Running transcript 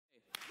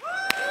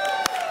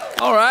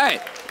All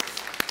right.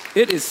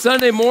 It is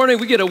Sunday morning.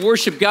 We get to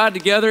worship God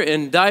together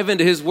and dive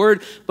into his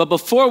word. But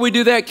before we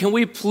do that, can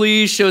we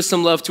please show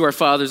some love to our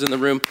fathers in the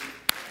room?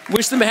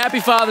 Wish them a happy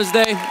Father's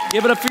Day.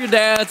 Give it up for your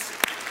dads.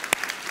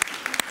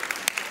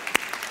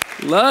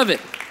 Love it.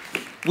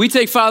 We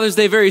take Father's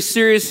Day very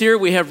serious here.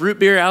 We have root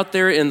beer out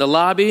there in the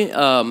lobby.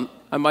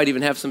 I might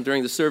even have some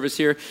during the service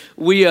here.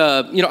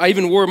 I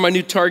even wore my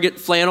new Target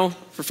flannel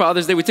for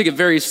Father's Day. We take it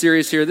very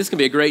serious here. This is going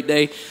to be a great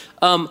day.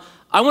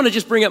 I want to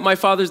just bring up my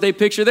Father's Day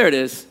picture. There it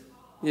is.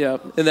 Yeah,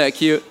 isn't that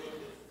cute?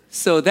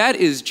 So that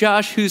is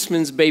Josh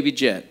Hoosman's baby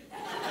Jet.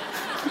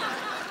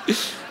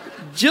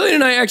 Jillian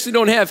and I actually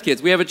don't have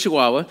kids. We have a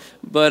Chihuahua.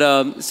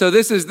 But so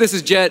this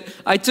is Jet.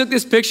 I took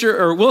this picture,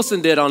 or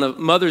Wilson did, on a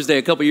Mother's Day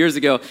a couple years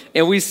ago,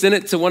 and we sent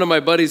it to one of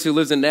my buddies who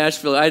lives in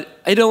Nashville.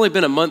 I'd only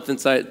been a month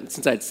since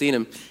I'd seen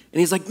him. And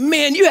he's like,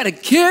 man, you had a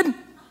kid?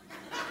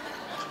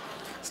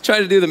 Let's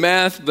try to do the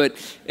math. But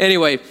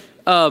anyway,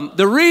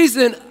 the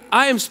reason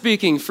I am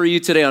speaking for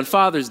you today on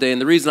Father's Day, and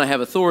the reason I have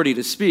authority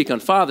to speak on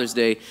Father's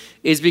Day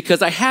is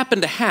because I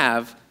happen to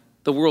have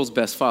the world's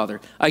best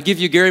father. I give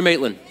you Gary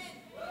Maitland.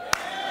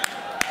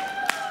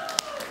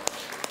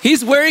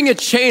 He's wearing a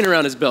chain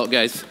around his belt,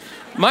 guys.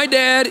 My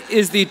dad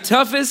is the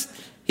toughest.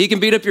 He can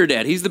beat up your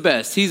dad. He's the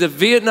best. He's a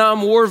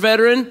Vietnam War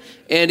veteran,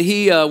 and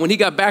he, when he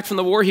got back from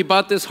the war, he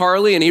bought this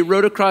Harley, and he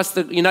rode across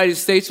the United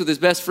States with his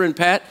best friend,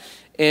 Pat,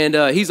 and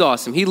he's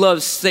awesome. He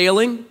loves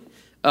sailing.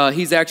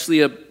 He's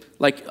actually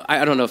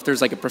I don't know if there's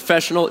like a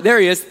professional. There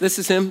he is. This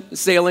is him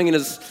sailing in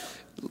his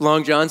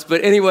long johns.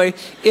 But anyway,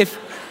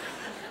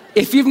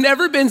 if you've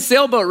never been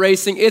sailboat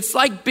racing, it's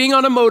like being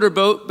on a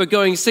motorboat, but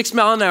going 6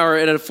 miles an hour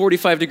at a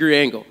 45-degree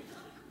angle.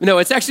 No,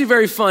 it's actually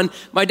very fun.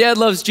 My dad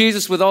loves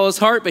Jesus with all his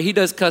heart, but he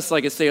does cuss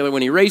like a sailor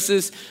when he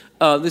races.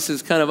 This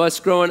is kind of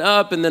us growing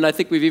up. And then I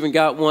think we've even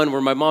got one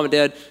where my mom and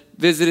dad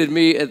visited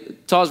me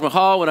at Taj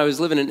Mahal when I was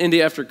living in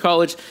India after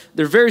college.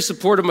 They're very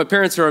supportive. My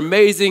parents are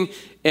amazing,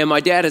 and my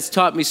dad has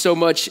taught me so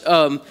much.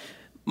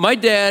 My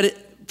dad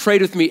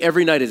prayed with me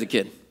every night as a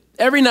kid.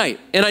 Every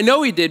night. And I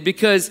know he did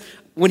because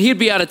when he'd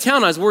be out of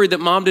town, I was worried that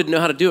mom didn't know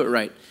how to do it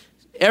right.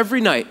 Every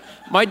night.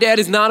 My dad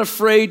is not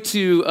afraid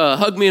to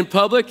hug me in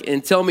public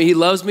and tell me he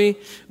loves me.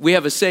 We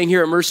have a saying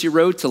here at Mercy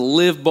Road, to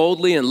live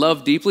boldly and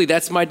love deeply.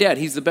 That's my dad.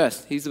 He's the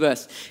best. He's the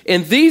best.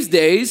 And these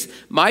days,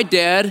 my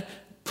dad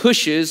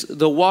pushes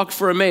the Walk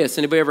for Emmaus.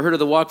 Anybody ever heard of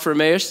the Walk for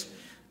Emmaus?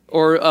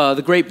 Or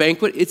the Great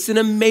Banquet? It's an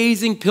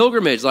amazing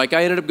pilgrimage. Like,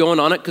 I ended up going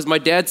on it because my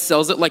dad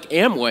sells it like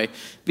Amway,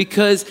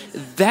 because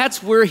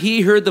that's where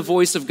he heard the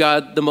voice of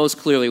God the most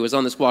clearly, was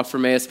on this Walk for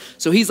Emmaus.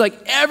 So he's like,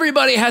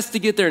 everybody has to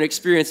get there and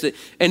experience it.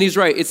 And he's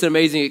right. It's an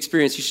amazing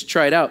experience. You should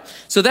try it out.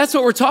 So that's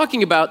what we're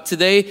talking about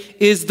today,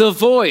 is the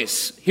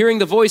voice, hearing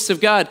the voice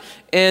of God.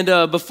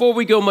 And before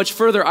we go much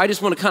further, I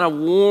just want to kind of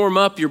warm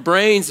up your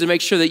brains to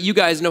make sure that you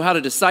guys know how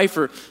to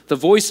decipher the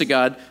voice of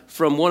God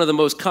from one of the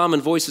most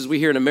common voices we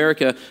hear in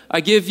America.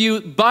 I give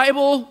you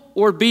Bible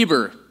or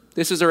Bieber.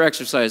 This is our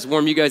exercise.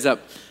 Warm you guys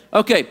up.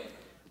 Okay,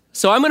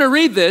 so I'm going to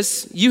read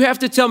this. You have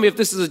to tell me if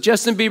this is a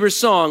Justin Bieber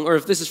song or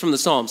if this is from the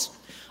Psalms.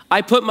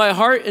 I put my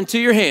heart into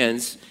your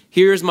hands.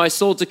 Here's my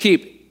soul to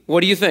keep.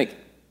 What do you think?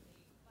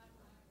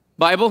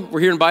 Bible?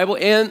 We're hearing Bible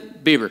and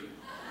Bieber.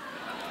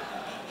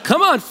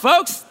 Come on,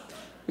 folks.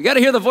 We got to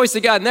hear the voice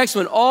of God. Next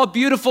one. All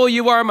beautiful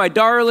you are, my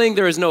darling.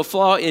 There is no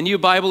flaw in you,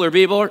 Bible or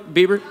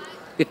Bieber?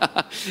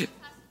 Yeah.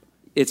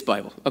 It's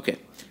Bible. Okay.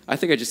 I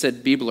think I just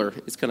said Bibler.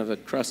 It's kind of a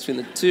cross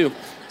between the two.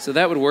 So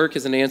that would work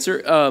as an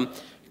answer.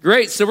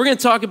 Great. So we're going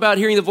to talk about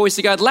hearing the voice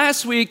of God.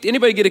 Last week,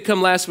 anybody get to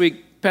come last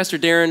week? Pastor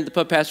Darren, the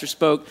pub pastor,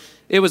 spoke.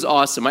 It was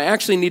awesome. I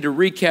actually need to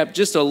recap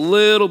just a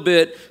little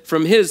bit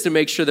from his to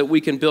make sure that we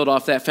can build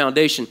off that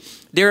foundation.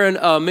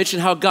 Darren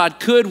mentioned how God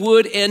could,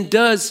 would, and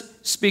does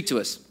speak to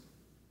us.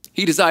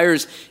 He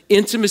desires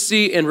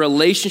intimacy and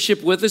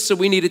relationship with us, so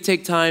we need to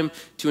take time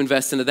to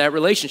invest into that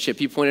relationship.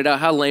 He pointed out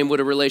how lame would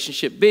a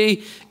relationship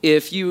be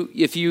if you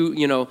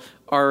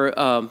are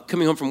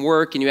coming home from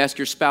work and you ask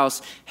your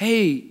spouse,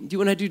 hey, do you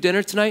want to do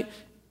dinner tonight?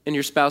 And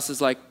your spouse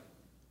is like,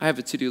 I have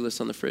a to-do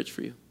list on the fridge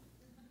for you.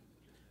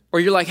 Or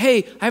you're like,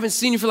 hey, I haven't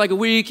seen you for like a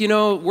week,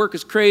 work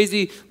is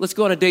crazy. Let's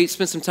go on a date,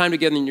 spend some time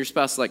together. And your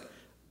spouse is like,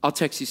 I'll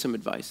text you some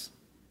advice.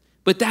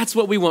 But that's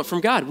what we want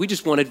from God. We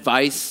just want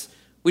advice.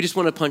 We just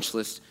want a punch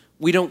list.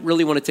 We don't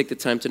really want to take the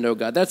time to know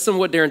God. That's some of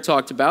what Darren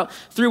talked about.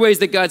 3 ways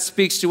that God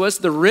speaks to us: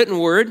 the written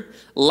word,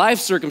 life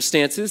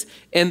circumstances,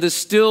 and the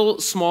still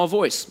small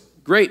voice.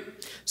 Great.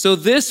 So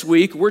this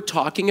week, we're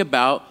talking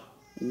about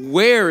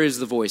where is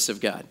the voice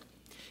of God.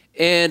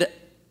 And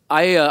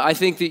I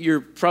think that you're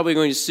probably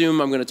going to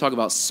assume I'm going to talk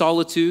about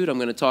solitude. I'm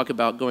going to talk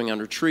about going on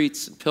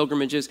retreats and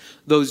pilgrimages.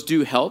 Those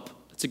do help.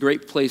 It's a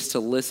great place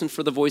to listen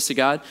for the voice of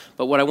God.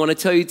 But what I want to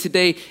tell you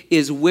today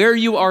is where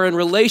you are in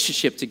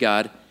relationship to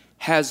God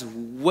has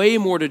way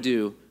more to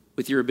do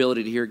with your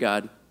ability to hear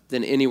God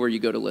than anywhere you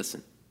go to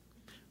listen.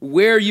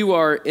 Where you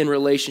are in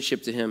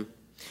relationship to him.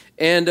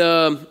 And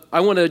I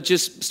want to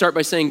just start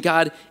by saying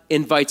God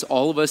invites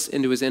all of us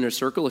into his inner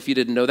circle. If you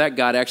didn't know that,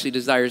 God actually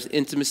desires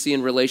intimacy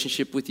and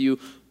relationship with you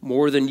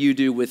more than you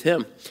do with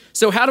him.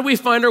 So how do we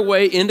find our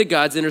way into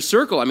God's inner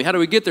circle? I mean, how do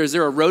we get there? Is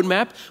there a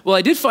roadmap? Well,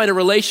 I did find a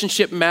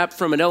relationship map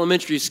from an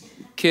elementary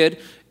kid.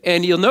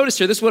 And you'll notice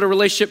here, this is what a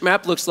relationship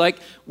map looks like.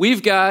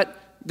 We've got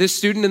this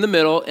student in the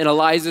middle, and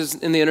Eliza's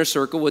in the inner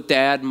circle with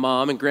Dad,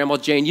 Mom, and Grandma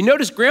Jane. You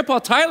notice Grandpa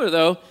Tyler,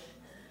 though,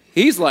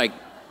 he's like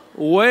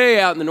way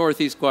out in the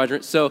northeast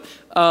quadrant. So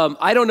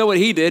I don't know what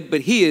he did,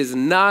 but he is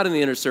not in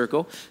the inner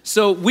circle.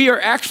 So we are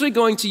actually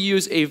going to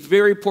use a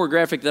very poor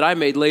graphic that I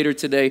made later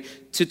today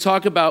to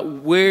talk about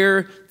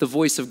where the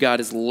voice of God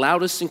is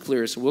loudest and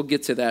clearest. We'll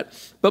get to that.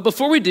 But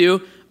before we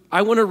do,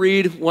 I want to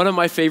read one of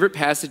my favorite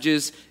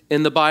passages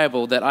in the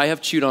Bible that I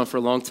have chewed on for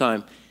a long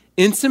time.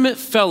 Intimate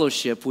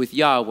fellowship with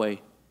Yahweh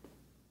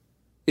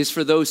is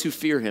for those who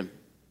fear him,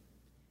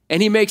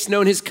 and he makes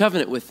known his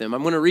covenant with them.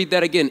 I'm going to read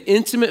that again.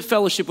 Intimate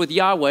fellowship with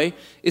Yahweh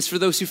is for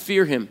those who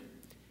fear him,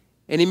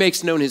 and he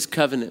makes known his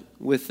covenant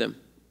with them.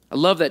 I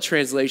love that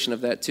translation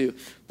of that too.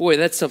 Boy,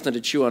 that's something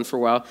to chew on for a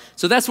while.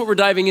 So that's what we're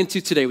diving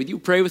into today. Would you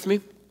pray with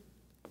me?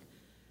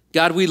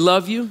 God, we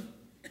love you,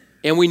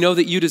 and we know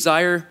that you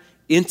desire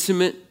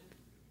intimate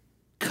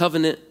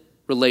covenant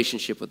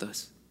relationship with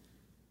us.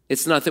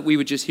 It's not that we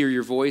would just hear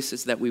your voice,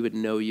 it's that we would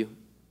know you,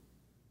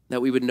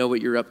 that we would know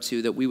what you're up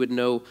to, that we would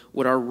know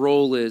what our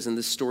role is in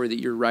the story that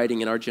you're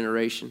writing in our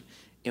generation.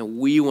 And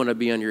we want to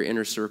be on your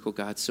inner circle,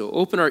 God. So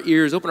open our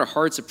ears, open our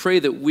hearts. I pray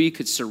that we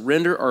could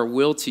surrender our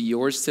will to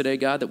yours today,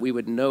 God, that we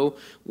would know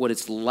what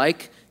it's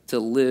like to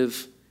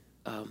live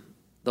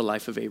the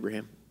life of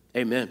Abraham.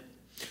 Amen.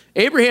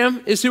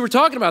 Abraham is who we're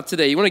talking about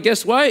today. You want to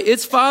guess why?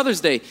 It's Father's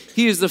Day.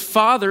 He is the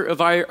father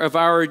of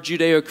our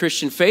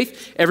Judeo-Christian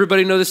faith.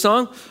 Everybody know the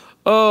song?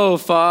 Oh,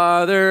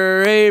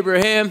 Father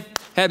Abraham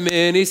had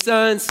many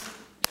sons.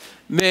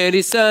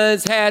 Many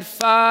sons had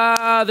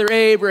Father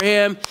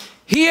Abraham.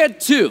 He had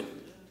two.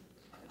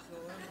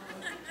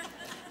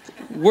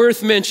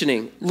 Worth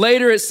mentioning.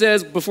 Later it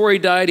says before he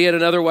died, he had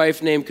another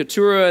wife named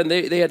Keturah, and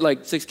they had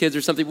like 6 kids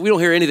or something. We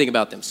don't hear anything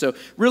about them. So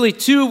really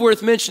 2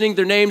 worth mentioning.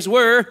 Their names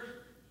were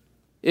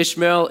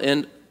Ishmael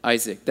and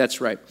Isaac.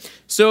 That's right.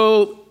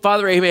 So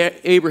Father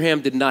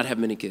Abraham did not have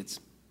many kids.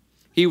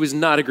 He was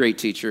not a great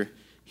teacher.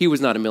 He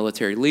was not a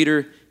military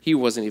leader. He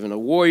wasn't even a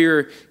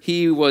warrior.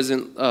 He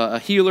wasn't a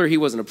healer. He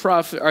wasn't a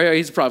prophet.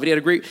 He's a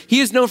prophet.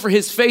 He is known for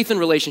his faith and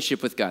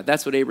relationship with God.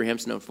 That's what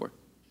Abraham's known for.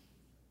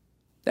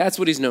 That's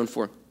what he's known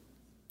for.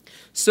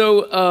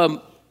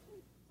 So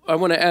I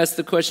want to ask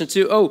the question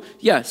too. Oh,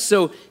 yeah.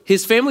 So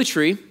his family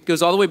tree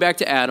goes all the way back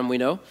to Adam, we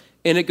know,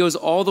 and it goes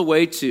all the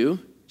way to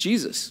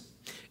Jesus.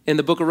 In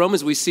the book of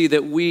Romans, we see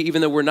that we,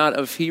 even though we're not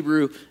of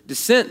Hebrew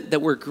descent,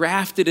 that we're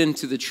grafted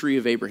into the tree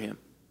of Abraham.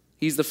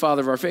 He's the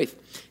father of our faith.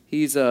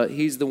 He's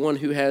the one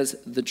who has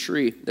the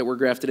tree that we're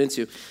grafted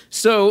into.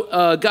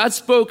 So God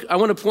spoke. I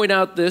want to point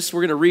out this.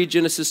 We're going to read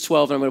Genesis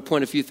 12, and I'm going to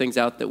point a few things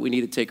out that we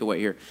need to take away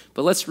here.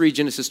 But let's read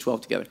Genesis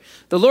 12 together.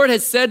 The Lord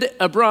had said to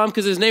Abram,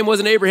 because his name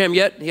wasn't Abraham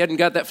yet, he hadn't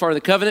got that far in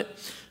the covenant,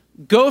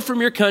 go from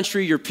your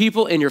country, your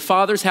people, and your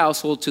father's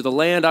household to the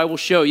land I will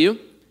show you.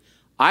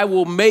 I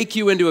will make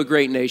you into a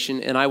great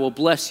nation, and I will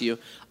bless you.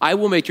 I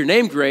will make your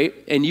name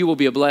great, and you will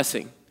be a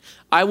blessing.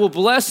 I will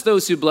bless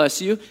those who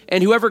bless you,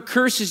 and whoever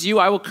curses you,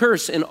 I will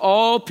curse, and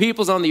all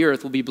peoples on the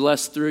earth will be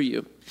blessed through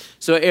you.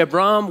 So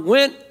Abram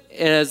went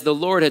as the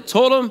Lord had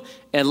told him,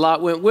 and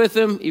Lot went with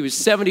him. He was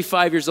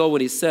 75 years old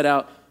when he set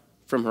out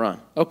from Haran.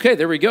 Okay,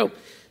 there we go.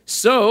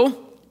 So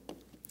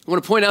I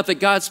want to point out that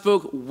God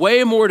spoke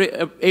way more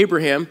to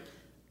Abraham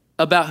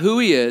about who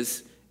he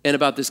is and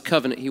about this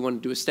covenant he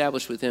wanted to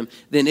establish with him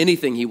than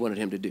anything he wanted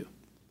him to do.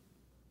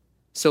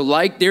 So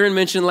like Darren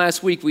mentioned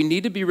last week, we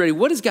need to be ready.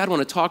 What does God want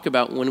to talk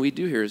about when we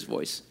do hear his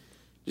voice?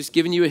 Just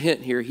giving you a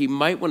hint here, he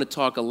might want to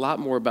talk a lot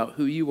more about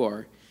who you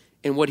are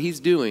and what he's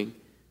doing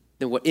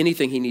than what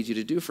anything he needs you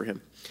to do for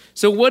him.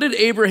 So what did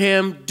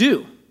Abraham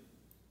do?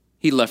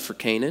 He left for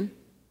Canaan.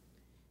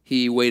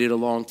 He waited a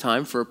long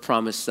time for a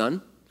promised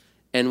son.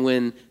 And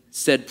when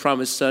said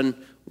promised son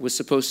was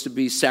supposed to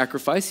be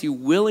sacrificed, he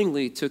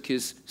willingly took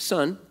his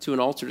son to an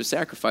altar to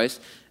sacrifice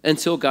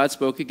until God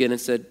spoke again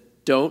and said,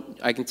 don't.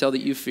 I can tell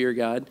that you fear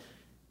God.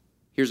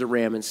 Here's a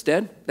ram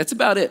instead. That's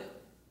about it.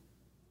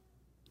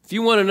 If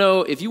you want to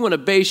know, if you want to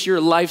base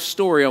your life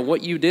story on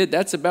what you did,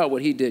 that's about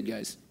what he did,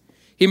 guys.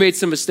 He made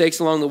some mistakes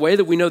along the way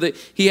that we know that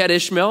he had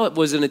Ishmael. It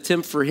was an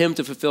attempt for him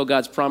to fulfill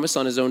God's promise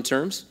on his own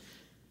terms.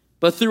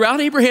 But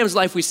throughout Abraham's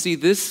life, we see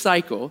this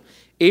cycle.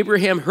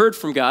 Abraham heard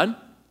from God.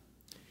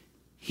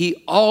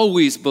 He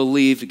always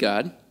believed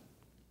God.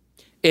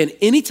 And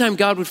anytime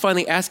God would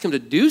finally ask him to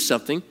do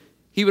something,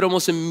 he would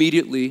almost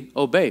immediately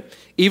obey,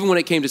 even when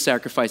it came to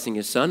sacrificing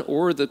his son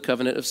or the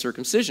covenant of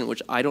circumcision,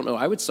 which I don't know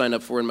I would sign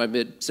up for in my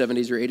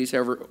mid-70s or 80s,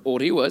 however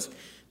old he was.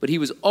 But he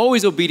was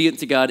always obedient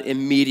to God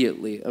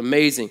immediately.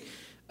 Amazing.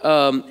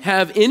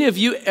 Have any of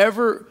you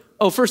ever,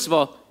 first of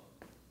all,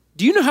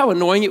 do you know how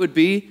annoying it would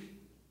be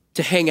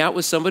to hang out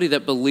with somebody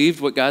that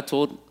believed what God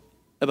told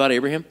about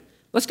Abraham?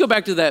 Let's go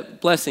back to that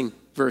blessing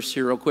verse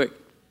here real quick.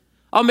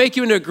 I'll make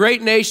you into a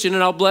great nation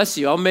and I'll bless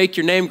you. I'll make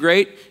your name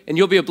great and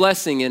you'll be a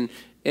blessing. And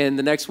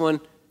the next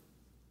one,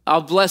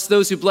 I'll bless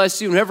those who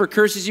bless you. And whoever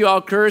curses you,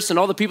 I'll curse. And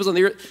all the peoples on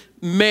the earth.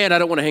 Man, I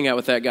don't want to hang out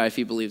with that guy if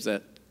he believes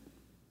that.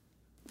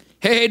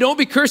 Hey, don't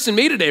be cursing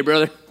me today,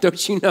 brother.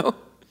 Don't you know?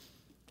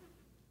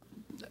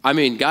 I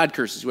mean, God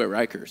curses whoever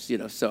I curse,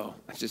 so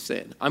I'm just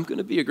saying, I'm going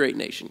to be a great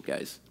nation,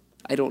 guys.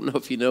 I don't know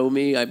if you know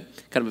me. I'm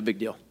kind of a big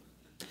deal.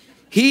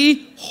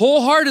 He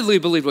wholeheartedly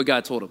believed what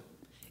God told him,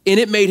 and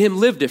it made him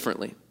live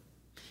differently.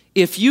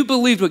 If you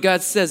believed what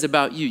God says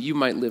about you, you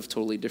might live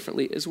totally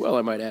differently as well,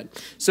 I might add.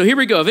 So here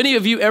we go. Have any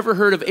of you ever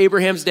heard of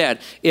Abraham's dad?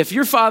 If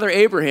your father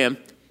Abraham's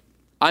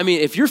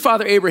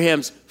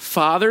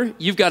father,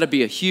 you've got to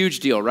be a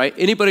huge deal, right?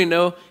 Anybody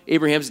know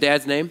Abraham's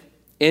dad's name?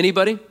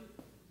 Anybody?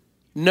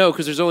 No,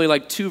 because there's only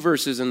like 2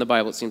 verses in the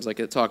Bible, it seems like,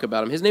 that talk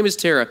about him. His name is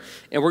Terah,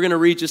 and we're going to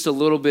read just a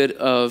little bit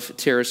of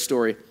Terah's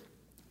story.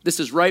 This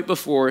is right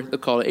before the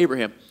call to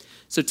Abraham.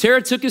 So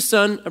Terah took his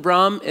son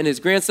Abram and his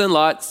grandson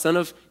Lot, son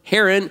of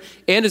Haran,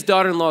 and his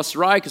daughter-in-law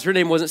Sarai, because her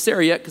name wasn't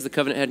Sarah yet, because the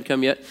covenant hadn't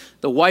come yet,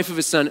 the wife of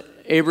his son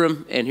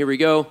Abram, and here we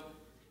go.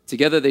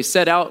 Together they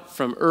set out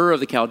from Ur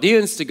of the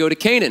Chaldeans to go to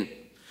Canaan.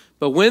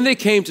 But when they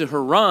came to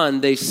Haran,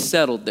 they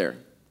settled there.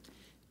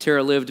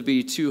 Terah lived to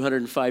be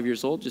 205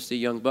 years old, just a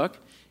young buck,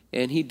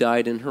 and he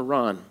died in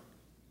Haran.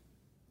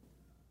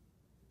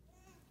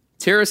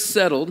 Terah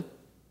settled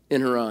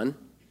in Haran,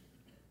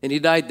 and he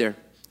died there.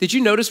 Did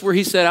you notice where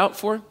he set out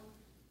for?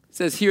 It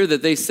says here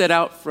that they set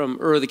out from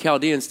Ur of the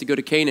Chaldeans to go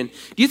to Canaan.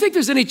 Do you think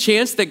there's any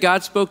chance that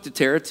God spoke to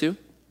Terah too?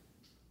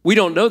 We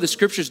don't know. The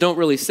scriptures don't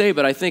really say,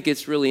 but I think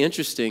it's really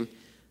interesting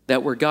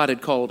that where God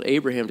had called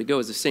Abraham to go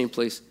is the same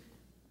place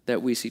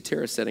that we see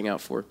Terah setting out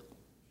for.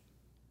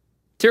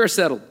 Terah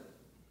settled.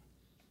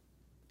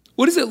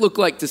 What does it look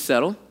like to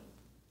settle?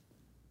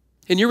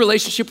 In your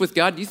relationship with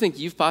God, do you think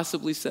you've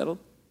possibly settled?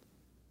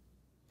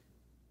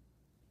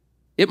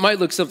 It might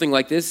look something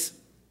like this.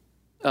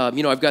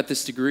 I've got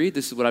this degree.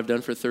 This is what I've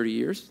done for 30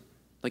 years.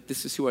 Like,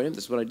 this is who I am.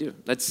 This is what I do.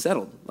 That's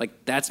settled.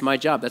 Like, that's my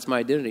job. That's my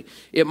identity.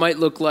 It might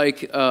look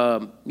like, this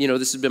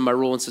has been my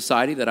role in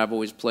society that I've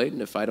always played.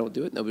 And if I don't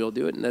do it, nobody will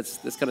do it. And that's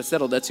kind of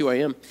settled. That's who I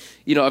am.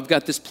 I've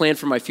got this plan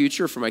for my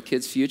future, for my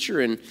kids'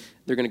 future. And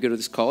they're going to go to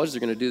this college. They're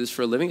going to do this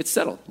for a living. It's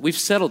settled. We've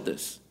settled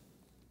this.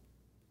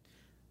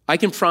 I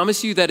can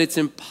promise you that it's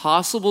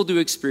impossible to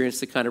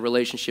experience the kind of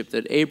relationship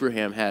that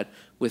Abraham had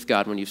with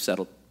God when you've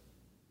settled.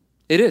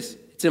 It is.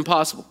 It's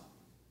impossible.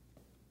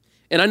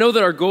 And I know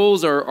that our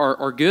goals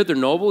are good. They're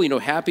noble.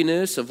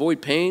 Happiness, avoid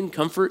pain,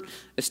 comfort,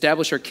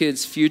 establish our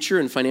kids'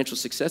 future and financial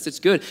success. It's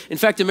good. In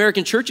fact,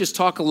 American churches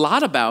talk a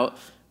lot about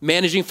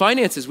managing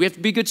finances. We have to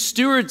be good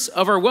stewards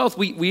of our wealth.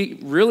 We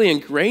really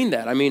ingrain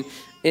that. I mean,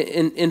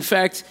 in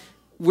fact,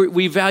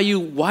 we value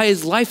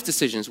wise life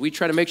decisions. We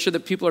try to make sure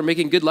that people are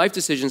making good life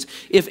decisions.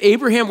 If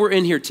Abraham were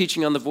in here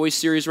teaching on the Voice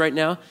series right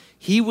now,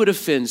 he would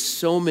offend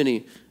so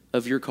many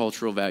of your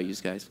cultural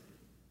values, guys.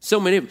 So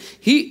many of them.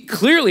 He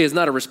clearly is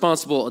not a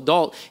responsible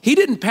adult. He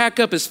didn't pack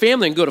up his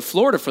family and go to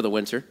Florida for the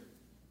winter.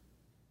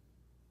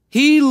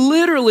 He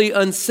literally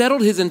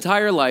unsettled his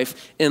entire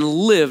life and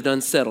lived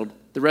unsettled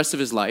the rest of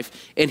his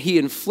life, and he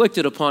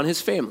inflicted upon his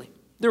family.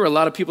 There were a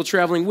lot of people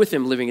traveling with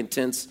him, living in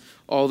tents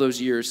all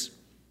those years.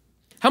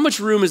 How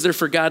much room is there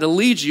for God to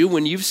lead you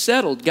when you've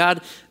settled?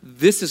 God,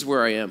 this is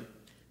where I am.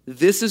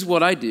 This is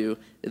what I do.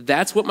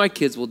 That's what my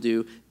kids will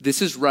do.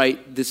 This is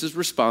right. This is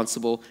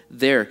responsible.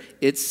 There,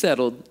 it's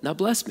settled. Now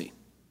bless me.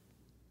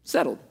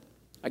 Settled.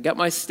 I got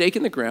my stake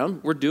in the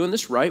ground. We're doing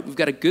this right. We've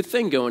got a good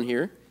thing going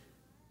here.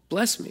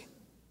 Bless me.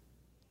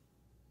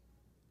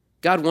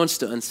 God wants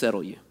to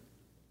unsettle you.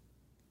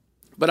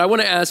 But I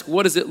want to ask,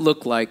 what does it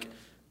look like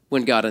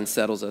when God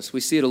unsettles us? We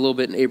see it a little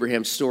bit in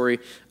Abraham's story.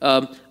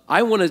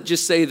 I want to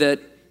just say that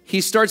he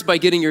starts by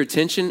getting your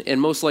attention,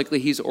 and most likely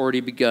he's already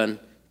begun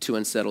to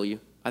unsettle you.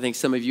 I think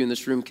some of you in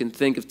this room can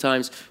think of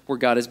times where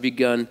God has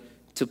begun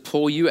to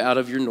pull you out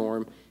of your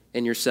norm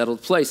and your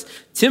settled place.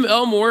 Tim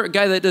Elmore, a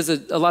guy that does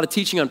a lot of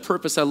teaching on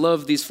purpose, I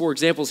love these 4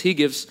 examples he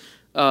gives.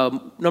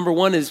 Number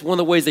 1 is one of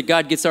the ways that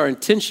God gets our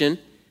attention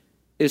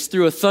is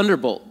through a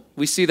thunderbolt.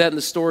 We see that in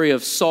the story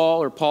of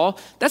Saul or Paul.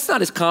 That's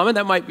not as common.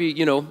 That might be,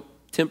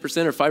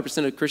 10% or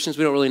 5% of Christians,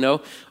 we don't really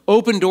know.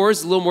 Open doors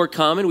is a little more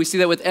common. We see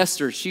that with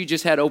Esther. She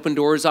just had open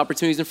doors,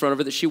 opportunities in front of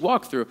her that she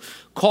walked through.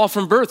 Call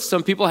from birth,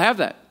 some people have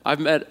that. I've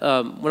met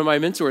one of my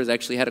mentors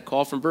actually had a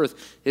call from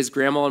birth. His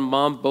grandma and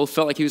mom both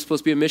felt like he was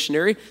supposed to be a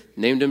missionary,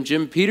 named him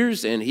Jim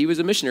Peters, and he was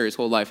a missionary his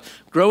whole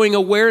life. Growing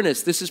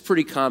awareness, this is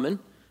pretty common.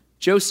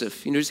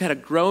 Joseph, just had a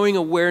growing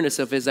awareness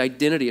of his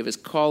identity, of his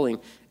calling,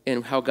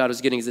 and how God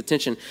was getting his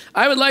attention.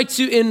 I would like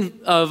to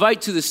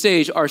invite to the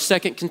stage our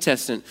second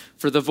contestant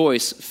for The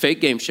Voice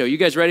Fake Game Show. You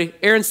guys ready?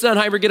 Aaron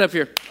Stunheimer, get up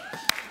here.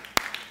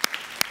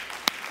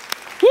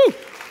 Woo!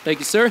 Thank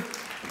you, sir.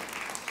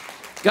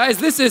 Guys,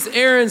 this is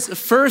Aaron's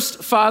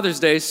first Father's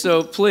Day,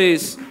 so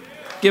please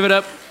give it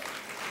up.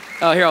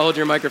 Here, I'll hold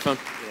your microphone.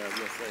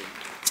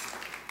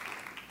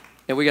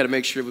 And we got to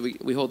make sure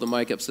we hold the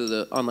mic up so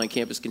the online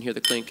campus can hear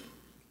the clink.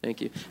 Thank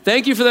you.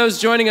 Thank you for those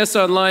joining us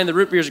online. The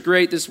root beer is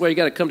great. This is why you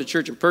got to come to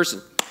church in person.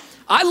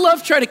 I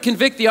love trying to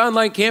convict the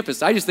online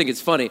campus. I just think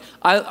it's funny.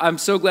 I'm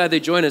so glad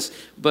they join us,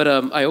 but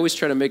I always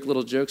try to make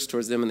little jokes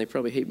towards them, and they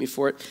probably hate me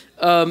for it.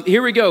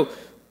 Here we go.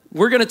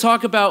 We're going to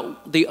talk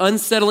about the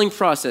unsettling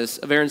process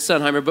of Aaron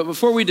Sunheimer, but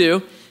before we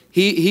do,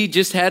 he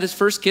just had his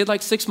first kid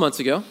like 6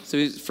 months ago, so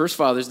his first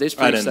Father's Day.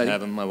 I didn't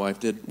have him. My wife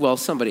did. Well,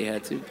 somebody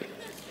had to.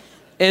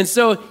 And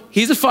so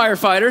he's a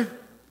firefighter,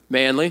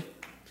 manly,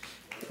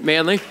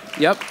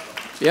 yep,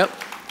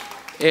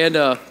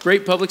 and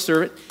great public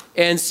servant.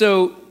 And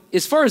so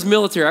as far as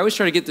military, I always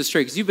try to get this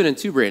straight, because you've been in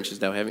 2 branches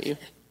now, haven't you?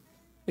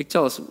 Like,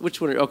 tell us, which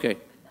one okay,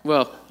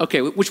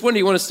 which one do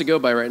you want us to go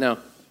by right now?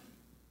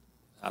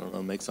 I don't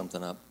know, make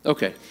something up.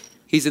 Okay,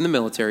 he's in the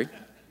military.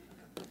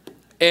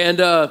 And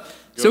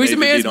so he's a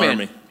man's man.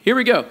 Army. Here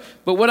we go.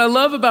 But what I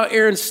love about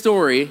Aaron's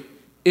story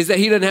is that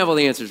he doesn't have all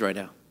the answers right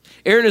now.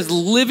 Aaron is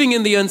living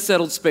in the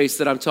unsettled space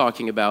that I'm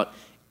talking about,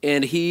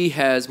 and he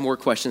has more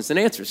questions than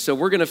answers. So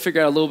we're going to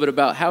figure out a little bit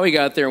about how he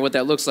got there and what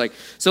that looks like.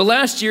 So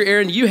last year,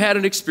 Aaron, you had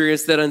an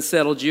experience that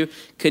unsettled you.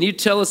 Can you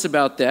tell us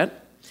about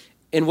that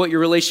and what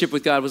your relationship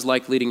with God was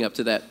like leading up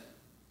to that?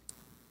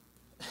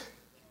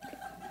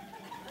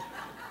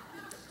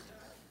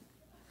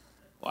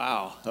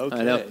 Wow. Okay.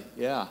 I know.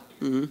 Yeah.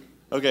 Mm-hmm.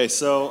 Okay,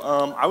 so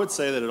I would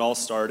say that it all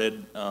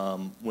started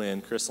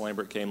when Chris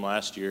Lambert came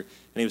last year,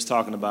 and he was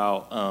talking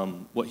about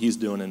what he's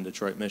doing in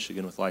Detroit,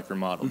 Michigan with Life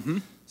Remodeled. Mm-hmm.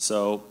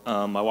 So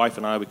my wife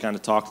and I, we kind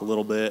of talked a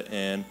little bit,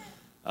 and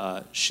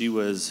she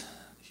was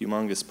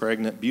humongous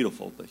pregnant,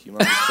 beautiful, but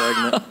humongous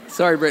pregnant.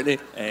 Sorry, Brittany.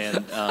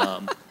 And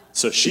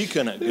so she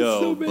couldn't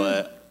go,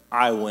 but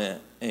I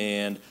went.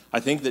 And I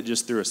think that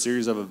just through a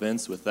series of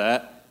events with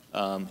that,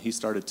 he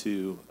started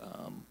to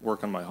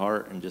work on my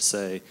heart and just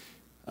say,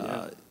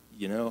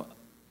 you know,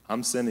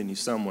 I'm sending you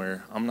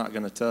somewhere. I'm not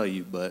going to tell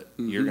you, but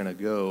you're going to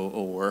go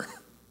or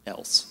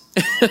else.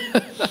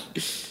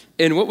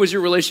 And what was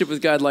your relationship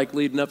with God like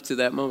leading up to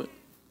that moment?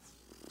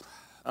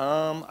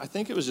 I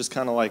think it was just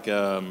kind of like,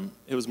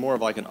 it was more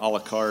of like an a la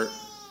carte.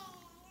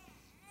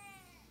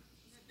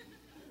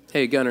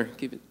 Hey, Gunner,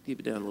 keep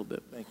it down a little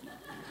bit. Thank you.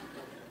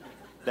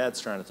 Dad's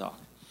trying to talk.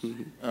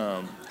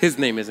 His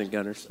name isn't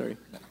Gunner, sorry.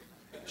 No,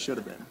 should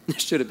have been.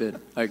 Should have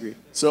been, I agree.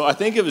 So I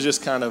think it was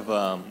just kind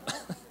of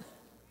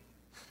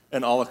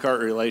an a la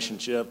carte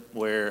relationship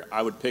where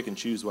I would pick and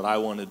choose what I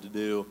wanted to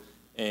do,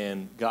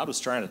 and God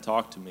was trying to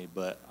talk to me,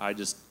 but I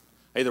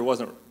either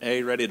wasn't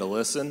A, ready to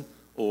listen,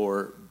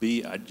 or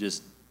B, I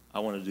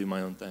wanted to do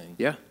my own thing.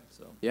 Yeah.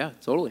 So yeah,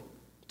 totally.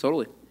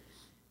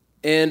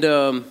 And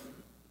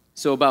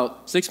so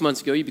about 6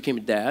 months ago, you became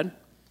a dad.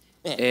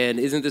 Yeah. And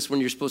isn't this when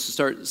you're supposed to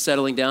start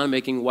settling down,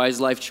 making wise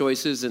life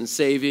choices and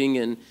saving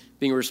and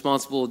being a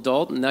responsible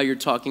adult? And now you're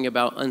talking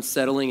about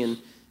unsettling and...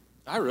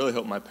 I really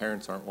hope my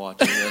parents aren't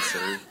watching this.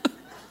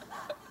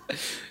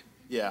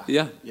 Yeah.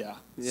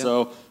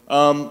 So,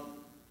 I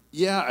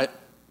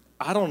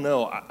don't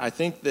know. I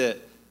think that,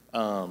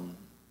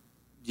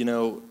 you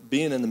know,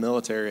 being in the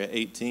military at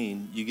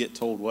 18, you get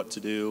told what to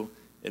do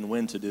and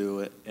when to do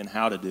it and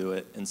how to do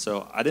it. And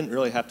so I didn't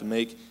really have to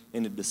make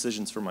any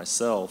decisions for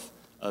myself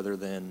other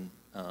than,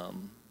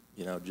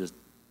 you know, just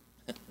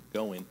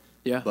going.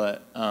 Yeah.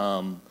 But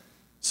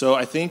so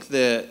I think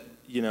that,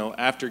 you know,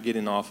 after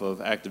getting off of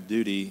active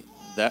duty,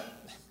 that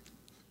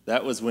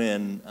was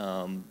when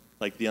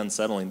like the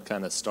unsettling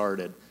kind of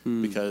started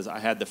because I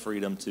had the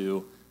freedom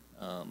to,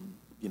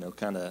 you know,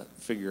 kind of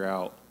figure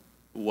out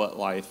what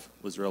life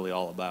was really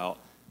all about.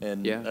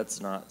 And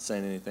that's not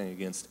saying anything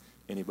against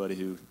anybody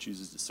who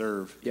chooses to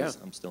serve because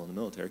I'm still in the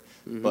military.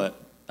 Mm-hmm. But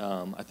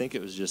I think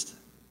it was just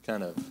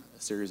kind of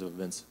a series of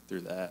events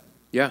through that.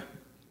 Yeah,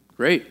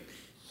 great.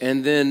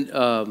 And then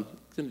I'm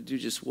going to do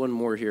just one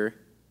more here,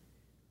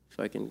 if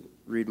I can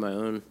read my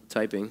own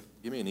typing.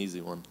 Give me an easy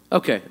one.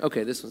 Okay,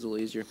 this one's a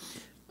little easier.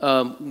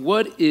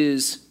 What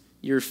is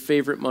your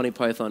favorite Monty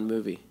Python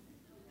movie?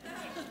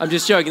 I'm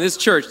just joking. This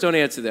is church. Don't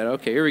answer that.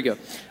 Okay, here we go.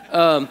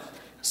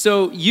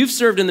 So you've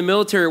served in the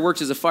military or worked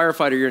as a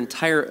firefighter your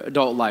entire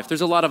adult life.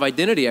 There's a lot of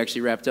identity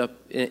actually wrapped up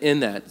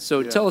in that.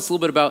 So tell us a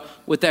little bit about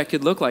what that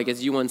could look like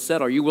as you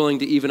unsettle. Are you willing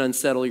to even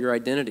unsettle your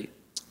identity?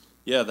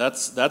 Yeah,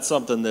 that's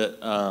something that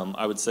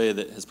I would say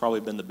that has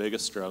probably been the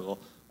biggest struggle.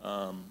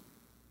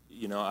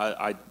 You know,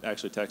 I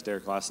actually texted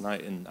Eric last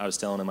night, and I was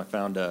telling him I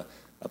found a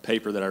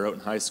paper that I wrote in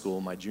high school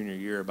my junior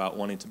year about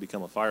wanting to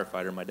become a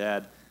firefighter. My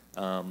dad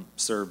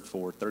served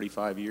for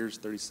 35 years,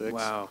 36.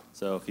 Wow.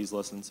 So if he's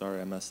listening,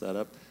 sorry I messed that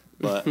up.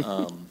 But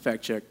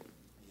fact check.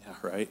 Yeah,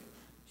 right.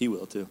 He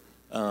will too.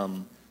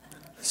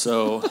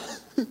 So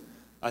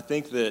I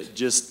think that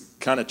just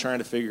kind of trying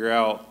to figure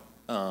out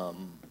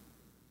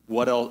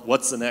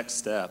what's the next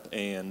step,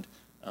 and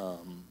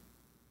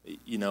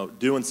you know,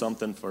 doing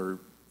something for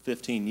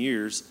 15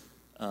 years,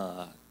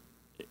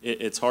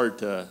 it's hard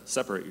to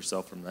separate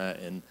yourself from that,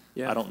 and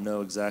I don't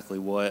know exactly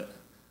what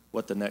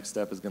the next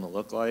step is going to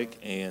look like,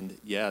 and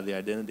the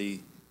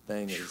identity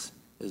thing is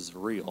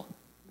real.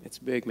 It's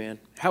big, man.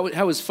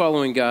 How is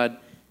following God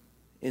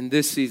in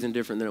this season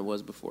different than it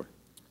was before?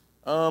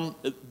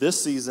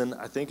 This season,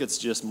 I think it's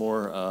just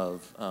more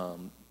of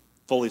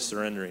fully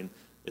surrendering.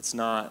 It's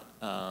not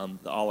the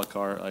a la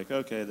carte, like,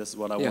 okay, this is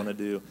what I want to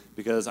do.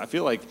 Because I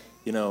feel like,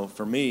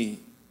 for me,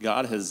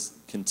 God has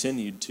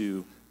continued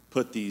to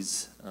put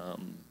these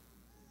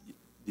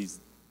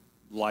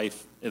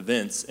life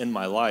events in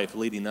my life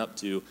leading up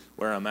to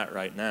where I'm at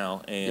right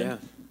now. And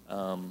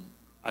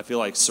I feel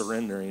like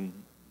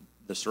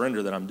the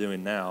surrender that I'm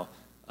doing now,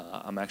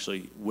 I'm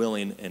actually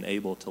willing and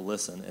able to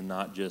listen and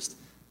not just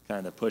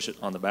kind of push it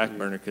on the back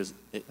burner, because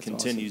it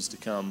continues to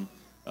come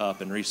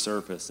up and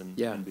resurface and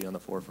be on the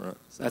forefront.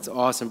 So. That's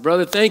awesome.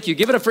 Brother, thank you.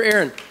 Give it up for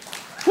Aaron.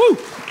 Woo!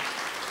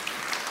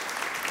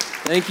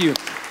 Thank you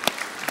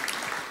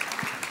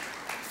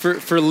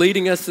for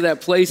leading us to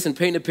that place and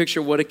painting a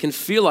picture of what it can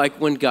feel like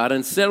when God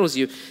unsettles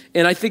you.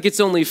 And I think it's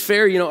only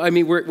fair,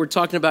 we're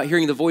talking about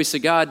hearing the voice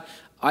of God.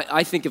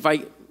 I think if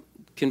I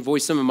can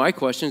voice some of my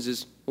questions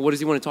is, well, what does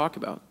he want to talk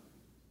about?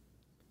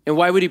 And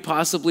why would he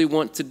possibly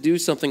want to do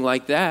something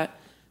like that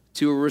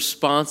to a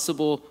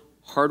responsible,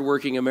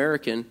 hardworking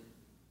American?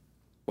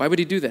 Why would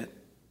he do that?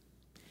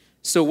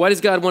 So why does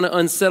God want to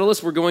unsettle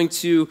us? We're going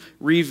to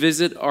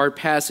revisit our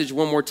passage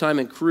one more time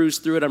and cruise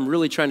through it. I'm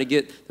really trying to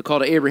get the call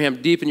to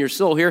Abraham deep in your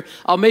soul here.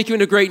 I'll make you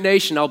into a great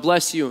nation. I'll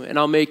bless you, and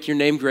I'll make your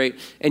name great,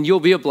 and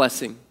you'll be a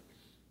blessing.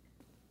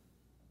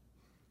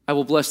 I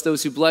will bless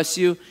those who bless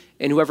you,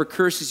 and whoever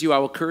curses you, I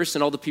will curse,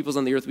 and all the peoples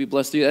on the earth will be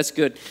blessed through you. That's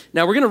good.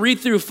 Now, we're going to read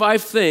through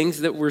 5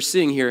 things that we're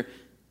seeing here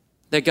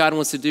that God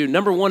wants to do.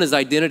 Number 1 is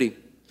identity.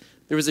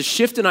 There was a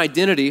shift in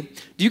identity.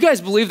 Do you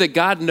guys believe that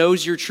God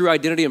knows your true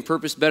identity and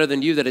purpose better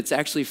than you, that it's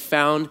actually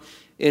found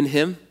in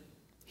him?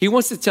 He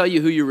wants to tell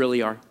you who you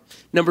really are.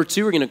 Number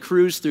 2, we're going to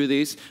cruise through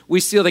these. We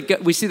see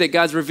that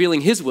God's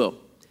revealing his will.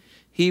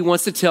 He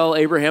wants to tell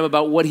Abraham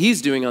about what he's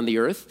doing on the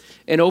earth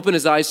and open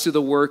his eyes to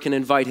the work and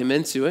invite him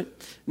into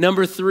it.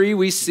 Number 3,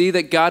 we see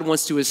that God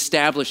wants to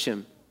establish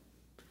him.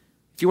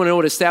 If you want to know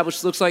what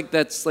establish looks like,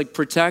 that's like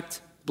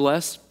protect,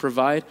 bless,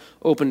 provide,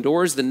 open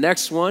doors. The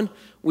next one,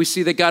 we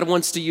see that God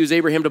wants to use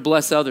Abraham to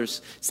bless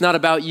others. It's not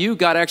about you.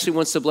 God actually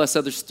wants to bless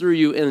others through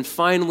you. And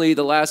finally,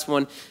 the last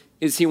one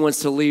is he wants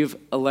to leave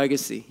a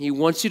legacy. He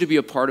wants you to be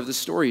a part of the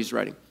story he's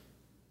writing.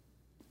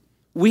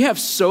 We have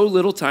so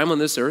little time on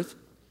this earth.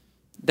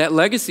 That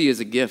legacy is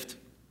a gift.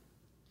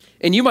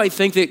 And you might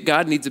think that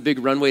God needs a big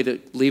runway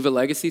to leave a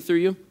legacy through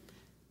you.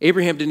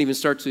 Abraham didn't even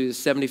start till he was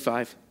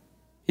 75.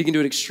 He can do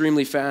it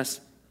extremely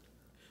fast.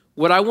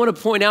 What I want to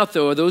point out,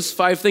 though, are those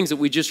 5 things that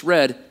we just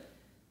read.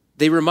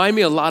 They remind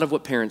me a lot of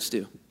what parents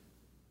do.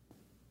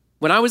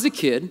 When I was a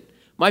kid,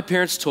 my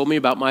parents told me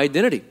about my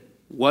identity,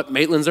 what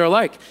Maitlands are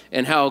like,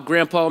 and how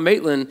Grandpa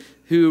Maitland,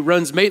 who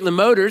runs Maitland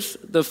Motors,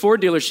 the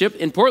Ford dealership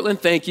in Portland,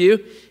 thank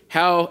you,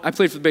 how I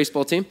played for the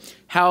baseball team,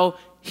 how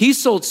he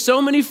sold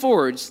so many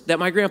Fords that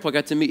my grandpa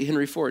got to meet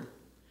Henry Ford.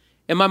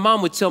 And my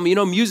mom would tell me,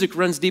 music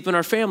runs deep in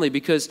our family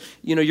because,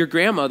 your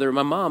grandmother,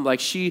 my mom, like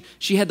she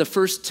had the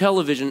first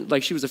television,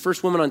 like she was the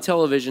first woman on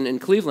television in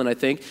Cleveland, I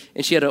think,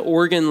 and she had an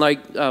organ,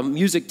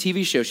 music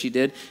TV show she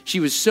did.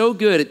 She was so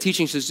good at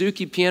teaching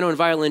Suzuki piano and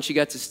violin, she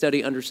got to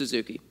study under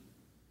Suzuki.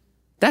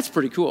 That's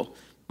pretty cool.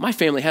 My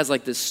family has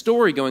this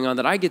story going on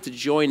that I get to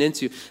join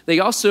into. They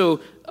also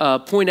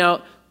point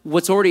out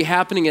what's already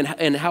happening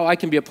and how I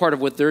can be a part of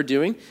what they're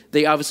doing.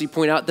 They obviously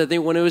point out that they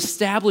want to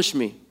establish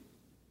me.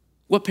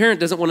 What parent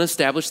doesn't want to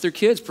establish their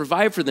kids,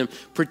 provide for them,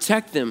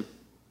 protect them,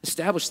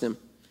 establish them,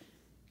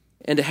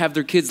 and to have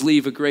their kids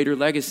leave a greater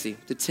legacy,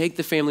 to take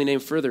the family name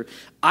further?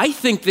 I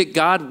think that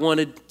God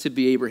wanted to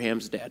be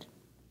Abraham's dad.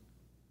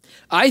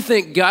 I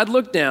think God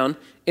looked down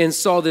and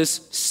saw this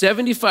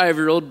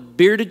 75-year-old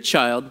bearded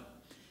child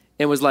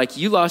and was like,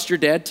 you lost your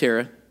dad,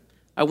 Tara.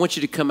 I want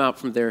you to come out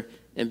from there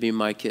and be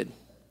my kid.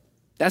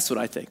 That's what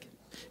I think.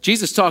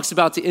 Jesus talks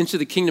about to enter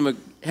the kingdom of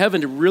heaven,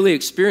 to really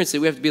experience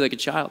it, we have to be like a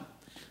child.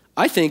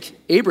 I think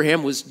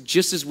Abraham was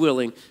just as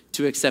willing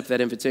to accept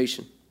that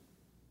invitation.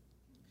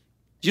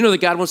 Do you know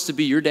that God wants to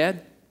be your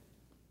dad?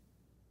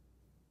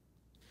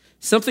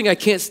 Something I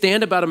can't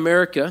stand about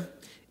America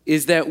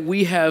is that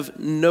we have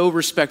no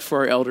respect for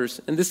our elders.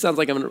 And this sounds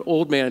like I'm an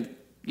old man,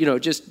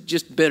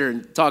 just bitter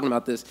and talking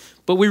about this.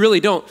 But we really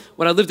don't.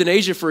 When I lived in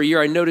Asia for a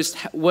year, I noticed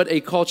what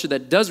a culture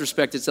that does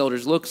respect its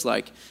elders looks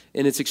like.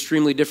 And it's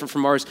extremely different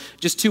from ours.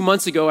 Just 2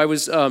 months ago, I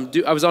was on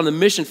the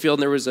mission field,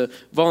 and there was a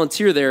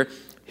volunteer there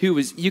who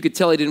you could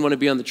tell he didn't want to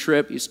be on the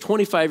trip. He was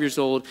 25 years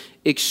old,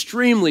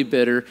 extremely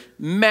bitter,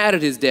 mad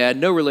at his dad,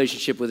 no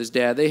relationship with his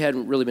dad. They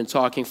hadn't really been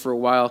talking for a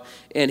while.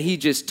 And he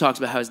just talks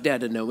about how his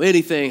dad didn't know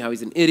anything, how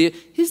he's an idiot.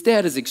 His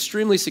dad is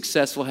extremely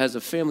successful, has a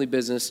family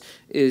business,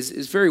 is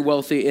very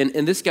wealthy.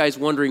 And this guy's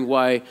wondering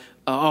why,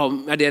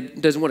 my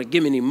dad doesn't want to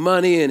give me any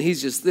money, and he's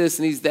just this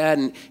and he's that.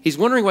 And he's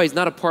wondering why he's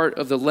not a part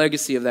of the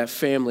legacy of that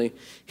family.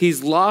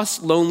 He's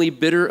lost, lonely,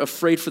 bitter,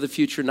 afraid for the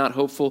future, not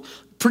hopeful.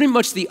 Pretty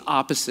much the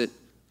opposite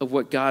of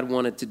what God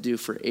wanted to do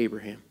for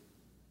Abraham.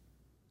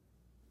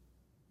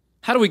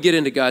 How do we get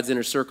into God's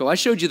inner circle? I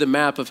showed you the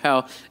map of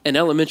how an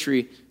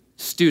elementary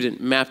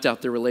student mapped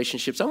out their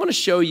relationships. I want to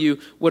show you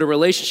what a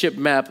relationship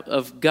map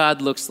of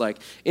God looks like.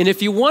 And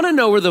if you want to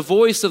know where the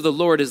voice of the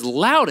Lord is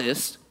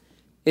loudest,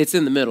 it's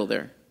in the middle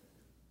there,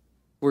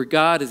 where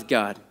God is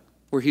God,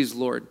 where he's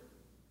Lord.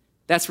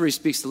 That's where he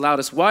speaks the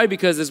loudest. Why?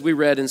 Because as we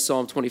read in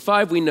Psalm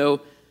 25, we know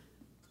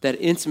that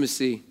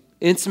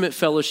intimate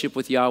fellowship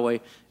with Yahweh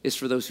is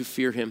for those who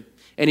fear him.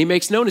 And he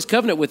makes known his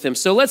covenant with them.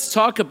 So let's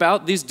talk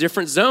about these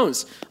different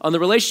zones on the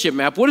relationship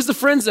map. What is the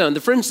friend zone? The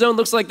friend zone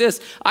looks like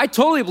this. I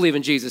totally believe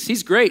in Jesus.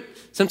 He's great.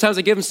 Sometimes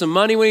I give him some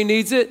money when he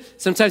needs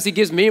it. Sometimes he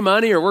gives me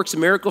money or works a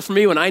miracle for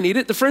me when I need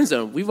it. The friend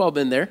zone. We've all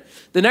been there.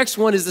 The next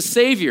one is the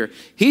Savior.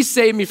 He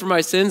saved me from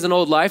my sins and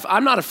old life.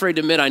 I'm not afraid to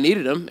admit I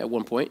needed him at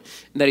one point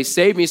and that he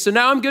saved me. So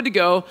now I'm good to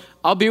go.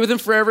 I'll be with him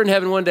forever in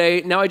heaven one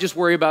day. Now I just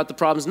worry about the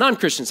problems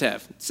non-Christians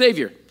have.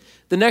 Savior.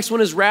 The next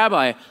one is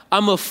Rabbi.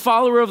 I'm a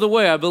follower of the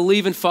way. I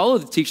believe and follow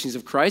the teachings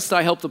of Christ.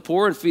 I help the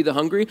poor and feed the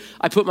hungry.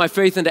 I put my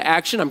faith into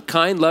action. I'm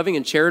kind, loving,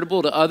 and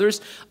charitable to others.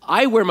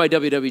 I wear my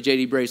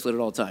WWJD bracelet at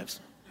all times.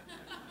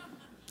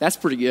 That's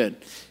pretty good.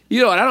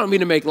 You know, and I don't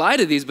mean to make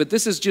light of these, but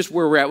this is just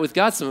where we're at with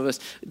God, some of us.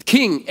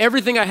 King,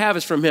 everything I have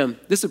is from him.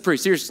 This is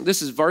pretty serious.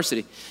 This is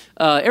varsity.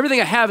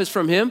 Everything I have is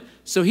from him,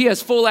 so he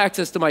has full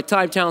access to my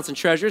time, talents, and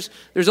treasures.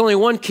 There's only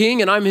one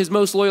king, and I'm his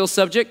most loyal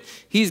subject.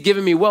 He's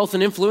given me wealth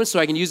and influence so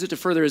I can use it to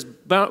further his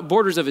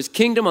borders of his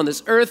kingdom on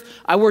this earth.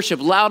 I worship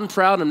loud and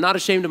proud, and I'm not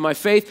ashamed of my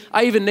faith.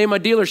 I even name my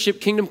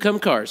dealership Kingdom Come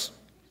Cars.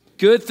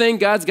 Good thing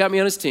God's got me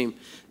on his team.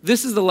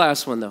 This is the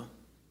last one, though.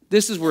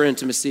 This is where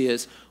intimacy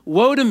is.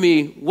 Woe to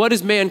me, what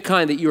is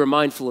mankind that you are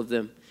mindful of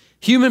them?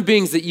 Human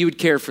beings that you would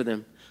care for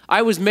them.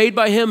 I was made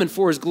by him and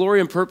for his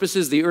glory and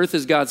purposes. The earth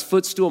is God's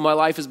footstool. My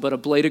life is but a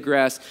blade of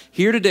grass.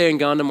 Here today and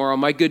gone tomorrow.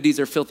 My good deeds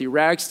are filthy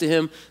rags to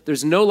him.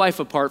 There's no life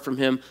apart from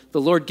him.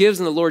 The Lord gives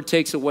and the Lord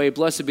takes away.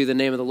 Blessed be the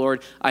name of the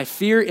Lord. I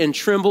fear and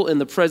tremble in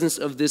the presence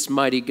of this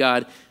mighty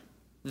God.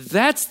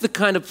 That's the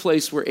kind of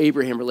place where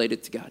Abraham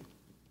related to God.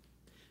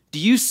 Do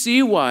you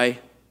see why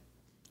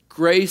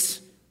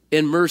grace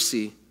and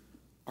mercy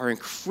are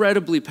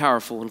incredibly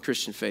powerful in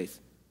Christian faith?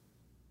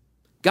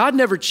 God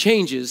never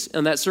changes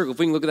in that circle. If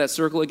we can look at that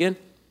circle again,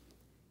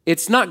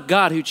 it's not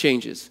God who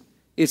changes.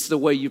 It's the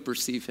way you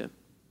perceive him.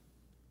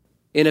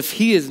 And if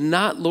he is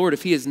not Lord,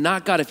 if he is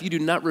not God, if you do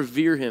not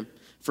revere him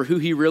for who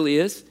he really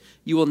is,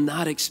 you will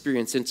not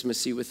experience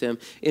intimacy with him.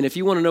 And if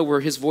you want to know where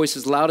his voice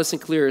is loudest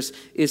and clearest,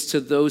 is to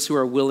those who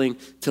are willing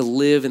to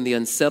live in the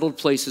unsettled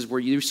places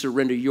where you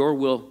surrender your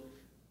will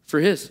for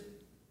his.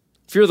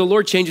 Fear of the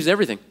Lord changes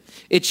everything.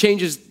 It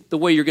changes the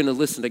way you're going to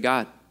listen to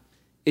God.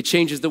 It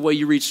changes the way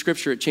you read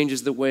Scripture. It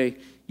changes the way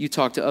you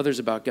talk to others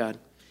about God.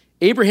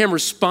 Abraham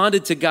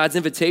responded to God's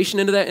invitation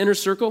into that inner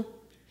circle,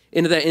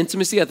 into that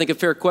intimacy. I think a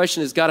fair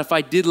question is, God, if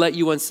I did let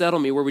you unsettle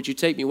me, where would you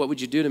take me? What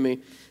would you do to me?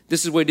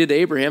 This is what he did to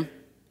Abraham.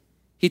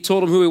 He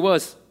told him who he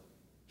was.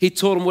 He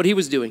told him what he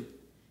was doing.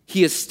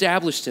 He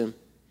established him.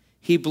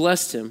 He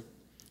blessed him.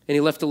 And he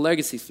left a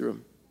legacy through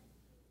him.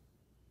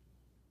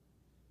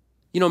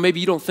 You know, maybe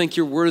you don't think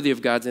you're worthy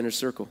of God's inner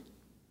circle,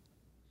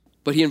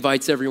 but he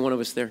invites every one of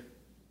us there.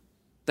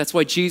 That's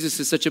why Jesus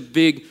is such a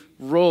big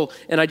role.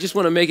 And I just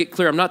want to make it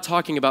clear, I'm not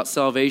talking about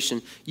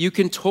salvation. You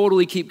can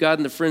totally keep God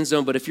in the friend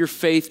zone, but if your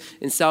faith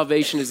in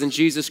salvation is in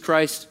Jesus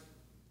Christ,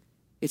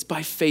 it's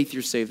by faith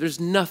you're saved. There's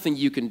nothing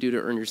you can do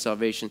to earn your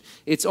salvation.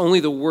 It's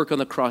only the work on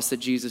the cross that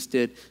Jesus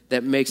did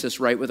that makes us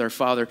right with our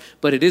Father.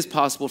 But it is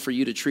possible for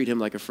you to treat him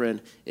like a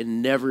friend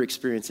and never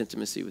experience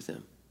intimacy with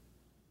him.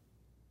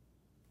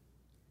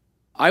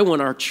 I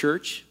want our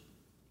church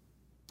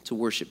to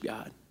worship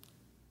God.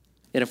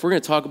 And if we're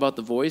going to talk about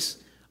the voice,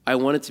 I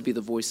want it to be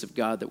the voice of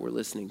God that we're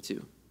listening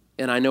to.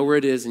 And I know where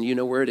it is, and you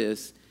know where it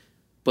is,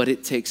 but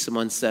it takes some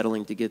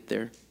unsettling to get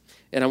there.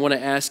 And I want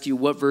to ask you,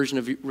 what version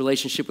of your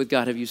relationship with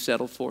God have you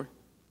settled for?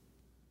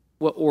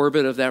 What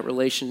orbit of that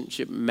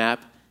relationship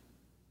map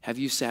have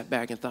you sat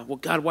back and thought, well,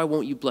 God, why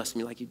won't you bless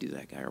me like you do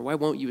that guy? Or why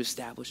won't you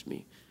establish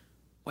me?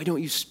 Why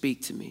don't you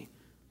speak to me?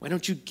 Why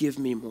don't you give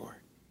me more?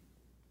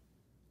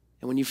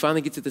 And when you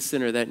finally get to the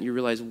center of that and you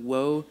realize,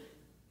 woe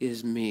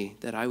is me,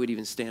 that I would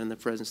even stand in the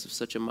presence of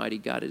such a mighty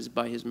God. It is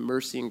by his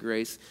mercy and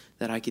grace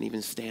that I can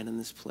even stand in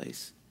this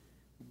place.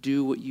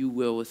 Do what you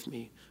will with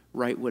me.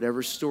 Write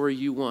whatever story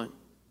you want.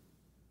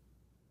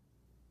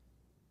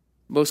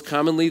 Most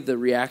commonly, the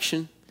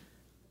reaction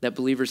that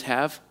believers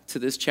have to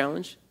this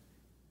challenge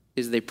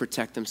is they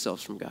protect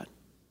themselves from God.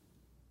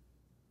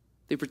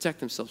 They protect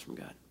themselves from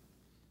God.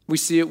 We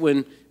see it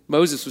when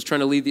Moses was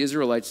trying to lead the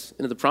Israelites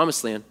into the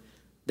promised land.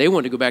 They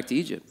wanted to go back to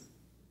Egypt.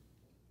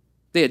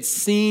 They had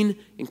seen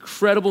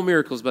incredible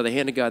miracles by the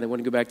hand of God. They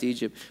wanted to go back to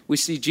Egypt. We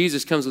see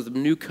Jesus comes with a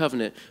new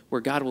covenant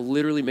where God will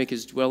literally make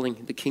his dwelling.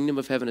 The kingdom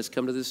of heaven has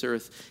come to this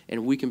earth,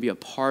 and we can be a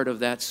part of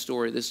that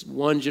story. This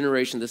one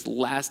generation, this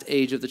last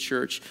age of the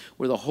church,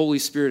 where the Holy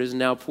Spirit is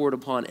now poured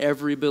upon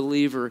every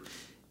believer,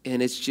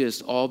 and it's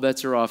just all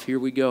bets are off. Here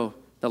we go,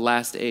 the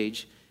last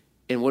age.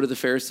 And what do the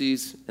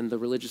Pharisees and the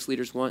religious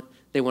leaders want?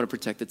 They want to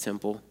protect the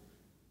temple.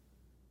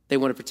 They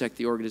want to protect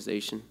the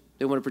organization.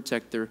 They want to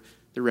protect their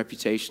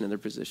reputation and their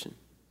position.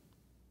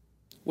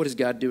 What is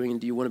God doing, and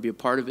do you want to be a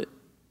part of it?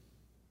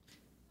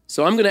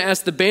 So I'm going to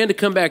ask the band to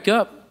come back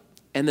up,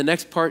 and the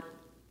next part,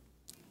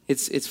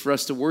 it's for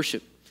us to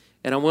worship.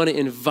 And I want to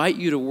invite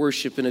you to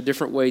worship in a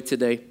different way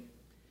today.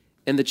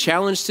 And the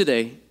challenge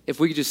today, if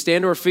we could just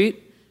stand to our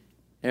feet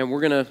And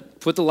we're going to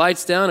put the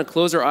lights down and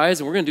close our eyes,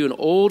 and we're going to do an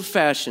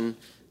old-fashioned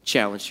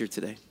challenge here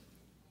today.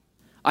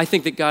 I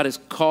think that God is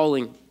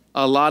calling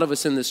a lot of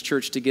us in this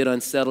church to get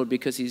unsettled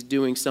because he's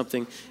doing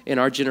something in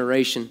our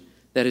generation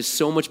that is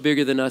so much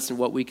bigger than us and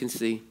what we can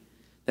see,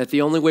 that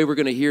the only way we're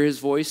going to hear his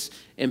voice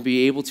and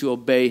be able to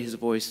obey his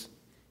voice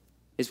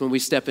is when we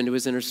step into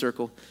his inner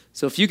circle.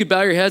 So if you could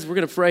bow your heads, we're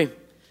going to pray.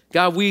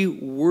 God, we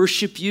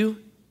worship you,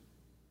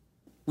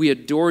 we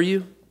adore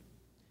you,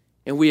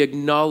 and we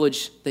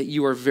acknowledge that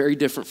you are very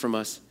different from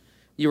us.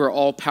 You are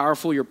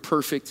all-powerful, you're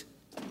perfect,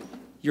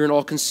 you're an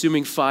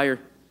all-consuming fire.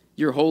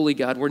 You're holy,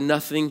 God. We're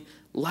nothing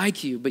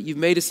like you, but you've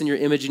made us in your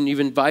image and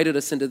you've invited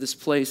us into this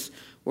place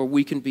where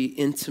we can be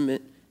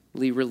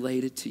intimately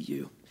related to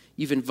you.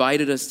 You've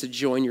invited us to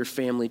join your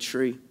family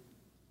tree.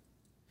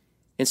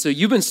 And so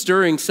you've been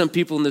stirring some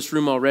people in this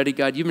room already,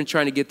 God. You've been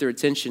trying to get their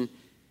attention,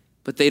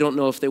 but they don't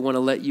know if they want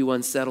to let you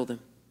unsettle them.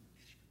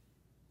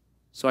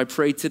 So I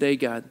pray today,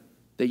 God,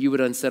 that you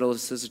would unsettle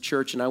us as a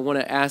church. And I want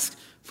to ask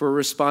for a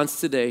response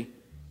today.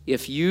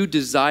 If you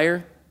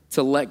desire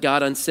to let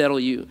God unsettle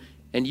you,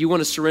 and you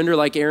want to surrender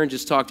like Aaron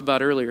just talked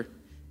about earlier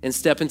and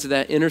step into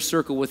that inner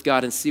circle with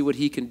God and see what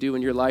he can do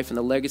in your life and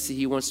the legacy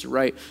he wants to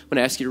write, I'm going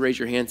to ask you to raise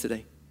your hand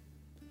today.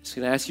 I'm just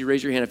going to ask you to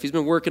raise your hand. If he's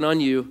been working on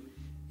you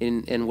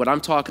and what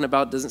I'm talking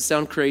about doesn't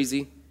sound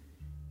crazy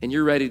and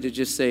you're ready to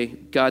just say,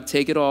 God,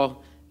 take it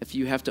all. If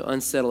you have to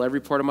unsettle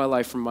every part of my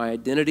life from my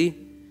identity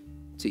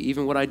to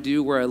even what I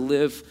do, where I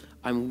live,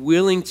 I'm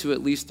willing to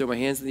at least throw my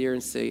hands in the air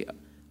and say,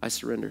 I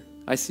surrender.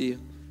 I see you.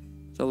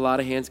 There's a lot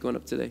of hands going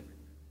up today.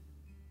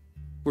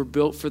 We're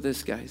built for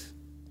this, guys.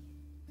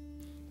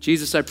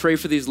 Jesus, I pray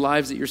for these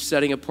lives that you're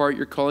setting apart.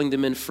 You're calling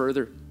them in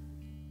further.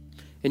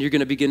 And you're going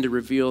to begin to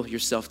reveal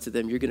yourself to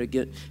them. You're going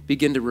to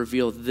begin to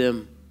reveal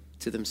them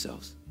to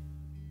themselves.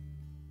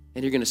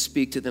 And you're going to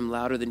speak to them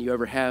louder than you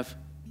ever have.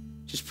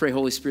 Just pray,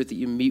 Holy Spirit, that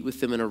you meet with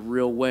them in a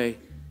real way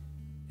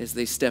as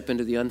they step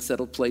into the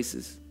unsettled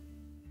places.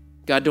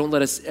 God, don't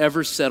let us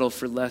ever settle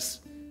for less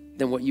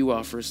than what you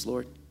offer us,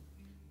 Lord.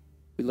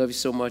 We love you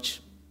so much.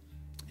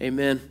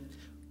 Amen.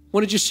 I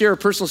want to just share a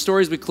personal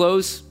story as we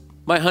close.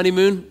 My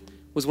honeymoon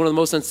was one of the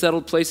most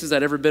unsettled places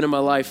I'd ever been in my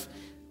life.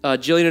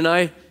 Jillian and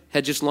I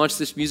had just launched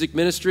this music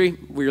ministry.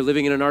 We were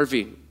living in an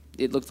RV.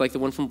 It looked like the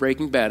one from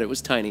Breaking Bad. It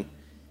was tiny.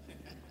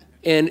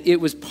 And it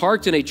was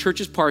parked in a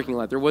church's parking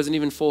lot. There wasn't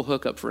even full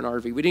hookup for an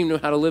RV. We didn't even know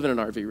how to live in an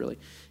RV, really.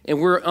 And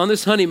we're on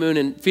this honeymoon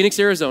in Phoenix,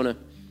 Arizona.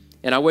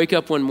 And I wake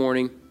up one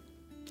morning.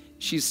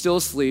 She's still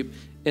asleep.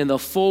 And the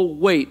full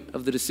weight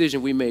of the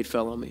decision we made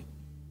fell on me.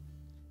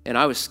 And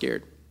I was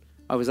scared.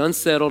 I was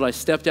unsettled. I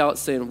stepped out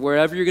saying,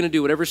 wherever you're going to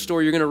do, whatever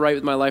story you're going to write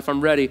with my life,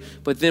 I'm ready.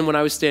 But then when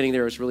I was standing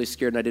there, I was really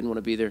scared and I didn't want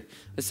to be there.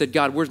 I said,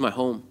 God, where's my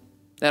home?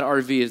 That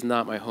RV is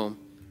not my home.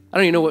 I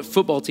don't even know what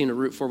football team to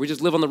root for. We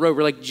just live on the road.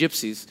 We're like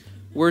gypsies.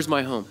 Where's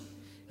my home?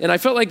 And I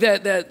felt like sorry,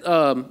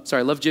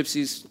 I love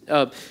gypsies.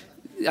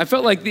 I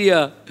felt like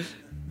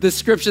the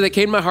scripture that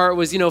came to my heart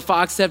was,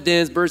 foxes have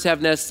dens, birds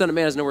have nests, son of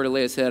man has nowhere to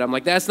lay his head. I'm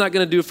like, that's not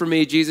going to do it for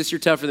me. Jesus, you're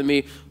tougher than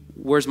me.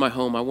 Where's my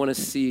home? I want to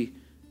see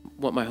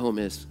what my home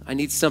is. I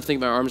need something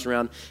my arms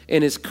around.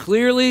 And as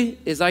clearly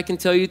as I can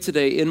tell you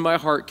today, in my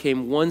heart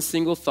came one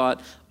single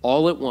thought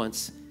all at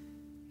once.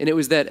 And it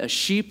was that a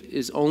sheep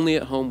is only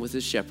at home with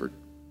his shepherd.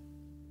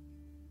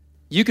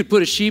 You could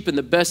put a sheep in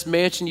the best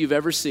mansion you've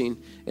ever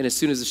seen, and as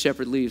soon as the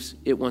shepherd leaves,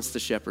 it wants the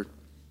shepherd.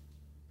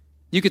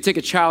 You could take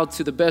a child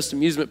to the best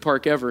amusement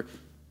park ever,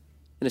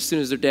 and as soon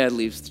as their dad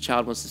leaves, the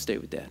child wants to stay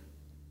with dad.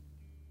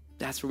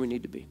 That's where we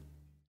need to be.